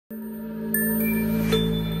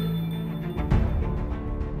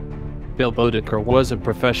Bill Boedeker was a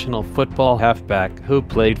professional football halfback who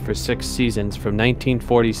played for 6 seasons from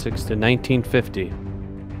 1946 to 1950.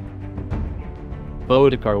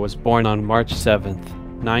 Boedeker was born on March 7,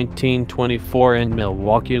 1924 in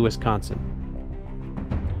Milwaukee, Wisconsin.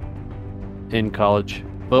 In college,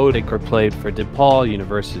 Boedeker played for DePaul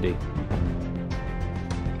University.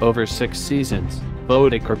 Over 6 seasons,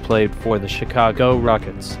 Boedeker played for the Chicago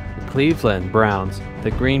Rockets, the Cleveland Browns,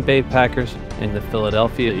 the Green Bay Packers, and the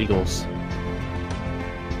Philadelphia Eagles.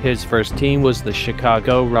 His first team was the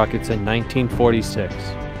Chicago Rockets in 1946.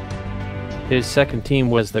 His second team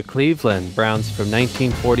was the Cleveland Browns from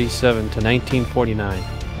 1947 to 1949.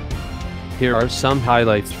 Here are some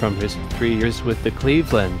highlights from his 3 years with the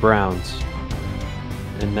Cleveland Browns.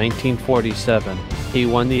 In 1947, he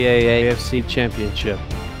won the AAFC Championship.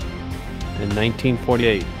 In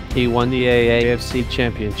 1948, he won the AAFC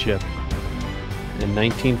Championship. In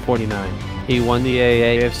 1949, he won the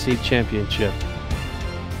AAFC Championship.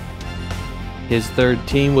 His third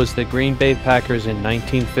team was the Green Bay Packers in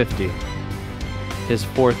 1950. His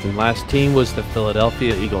fourth and last team was the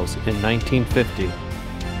Philadelphia Eagles in 1950.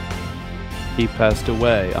 He passed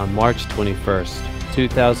away on March 21,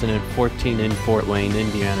 2014 in Fort Wayne,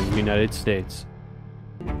 Indiana, United States.